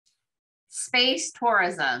Space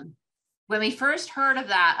tourism. When we first heard of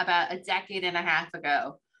that about a decade and a half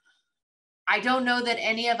ago, I don't know that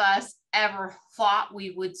any of us ever thought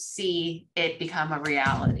we would see it become a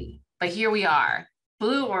reality. But here we are.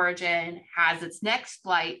 Blue Origin has its next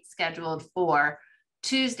flight scheduled for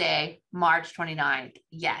Tuesday, March 29th.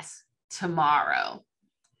 Yes, tomorrow.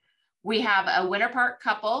 We have a Winter Park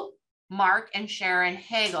couple, Mark and Sharon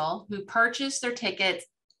Hagel, who purchased their tickets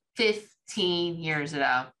 15 years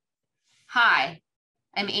ago. Hi,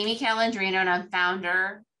 I'm Amy Calandrino, and I'm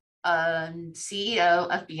founder and CEO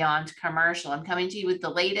of Beyond Commercial. I'm coming to you with the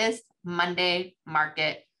latest Monday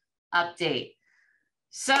market update.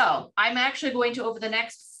 So I'm actually going to, over the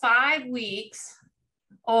next 5 weeks,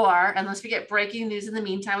 or unless we get breaking news in the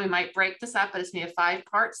meantime, we might break this up, but it's going to be a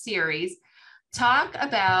 5-part series, talk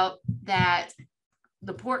about that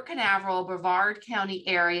the Port Canaveral, Brevard County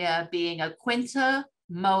area being a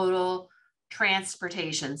Quintamodel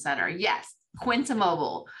transportation center. Yes,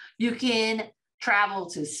 Quintamodel. You can travel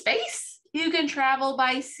to space, you can travel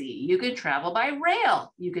by sea, you can travel by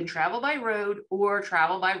rail, you can travel by road, or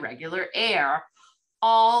travel by regular air,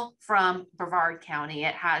 all from Brevard County.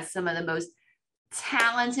 It has some of the most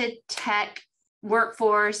talented tech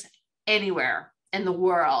workforce anywhere in the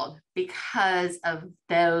world because of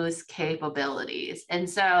those capabilities. And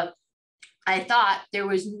so I thought there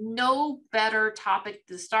was no better topic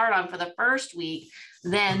to start on for the first week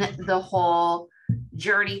than the whole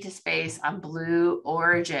journey to space on Blue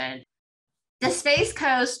Origin. The Space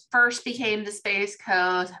Coast first became the Space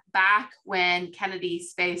Coast back when Kennedy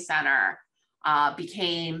Space Center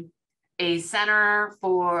became a center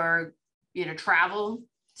for travel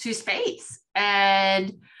to space.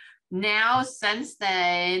 And now, since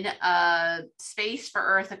then, Space for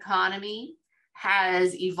Earth economy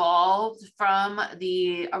has evolved from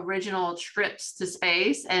the original trips to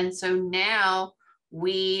space. And so now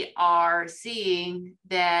we are seeing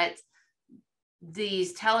that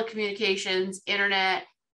these telecommunications, internet,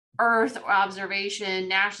 Earth observation,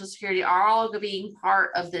 national security are all being part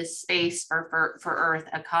of this space for Earth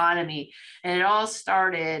economy. And it all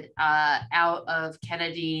started out of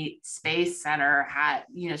Kennedy Space Center,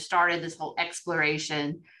 started this whole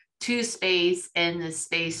exploration to space in the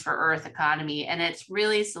space for Earth economy. And it's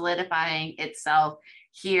really solidifying itself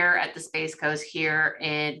here at the Space Coast here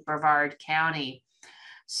in Brevard County.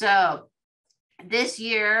 So this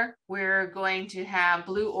year, we're going to have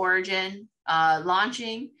Blue Origin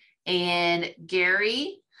launching, and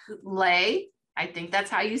Gary Lay, I think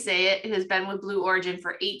that's how you say it, who has been with Blue Origin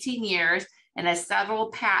for 18 years and has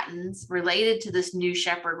several patents related to this New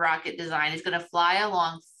Shepard rocket design, is going to fly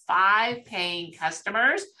along 5 paying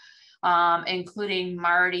customers, including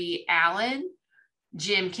Marty Allen,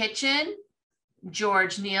 Jim Kitchen,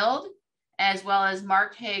 George Neild, as well as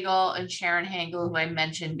Mark Hagel and Sharon Hagel, who I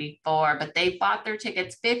mentioned before, but they bought their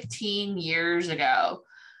tickets 15 years ago.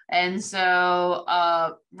 And so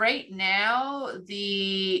right now,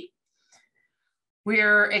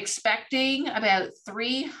 we're expecting about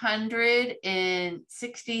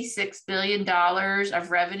 $366 billion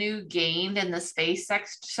of revenue gained in the space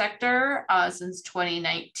sector since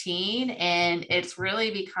 2019. And it's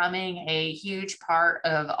really becoming a huge part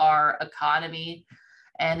of our economy.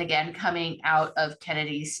 And again, coming out of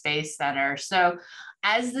Kennedy Space Center. So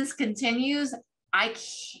as this continues, I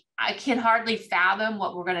can hardly fathom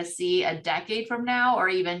what we're going to see a decade from now, or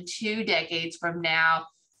even 2 decades from now,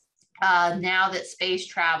 now that space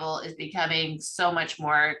travel is becoming so much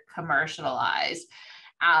more commercialized.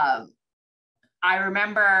 I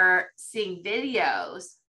remember seeing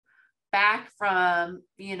videos back from,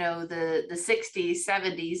 the 60s,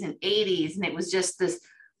 70s, and 80s, and it was just this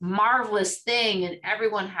marvelous thing, and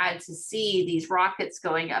everyone had to see these rockets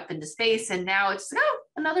going up into space. And now it's,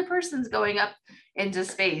 another person's going up into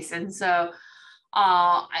space. And so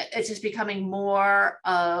it's just becoming more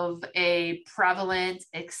of a prevalent,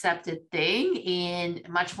 accepted thing and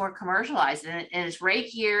much more commercialized. And it's right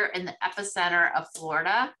here in the epicenter of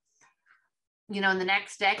Florida. In the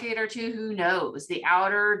next decade or 2, who knows? The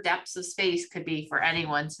outer depths of space could be for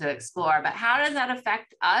anyone to explore. But how does that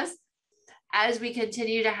affect us? As we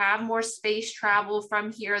continue to have more space travel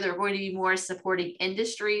from here, there are going to be more supporting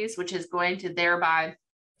industries, which is going to thereby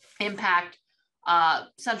impact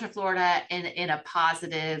Central Florida in a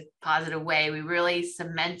positive way. We really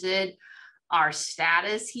cemented our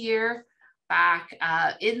status here back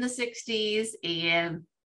in the 60s, and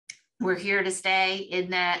we're here to stay in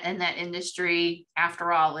that industry.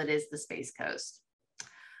 After all, it is the Space Coast.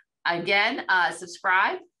 Again,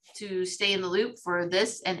 subscribe to stay in the loop for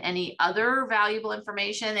this and any other valuable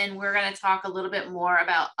information. And we're going to talk a little bit more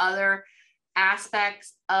about other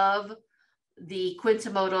aspects of the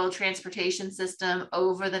Quintamodel transportation system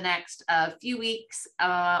over the next few weeks,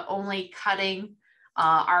 only cutting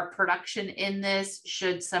our production in this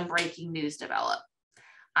should some breaking news develop.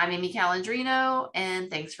 I'm Amy Calandrino, and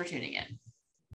thanks for tuning in.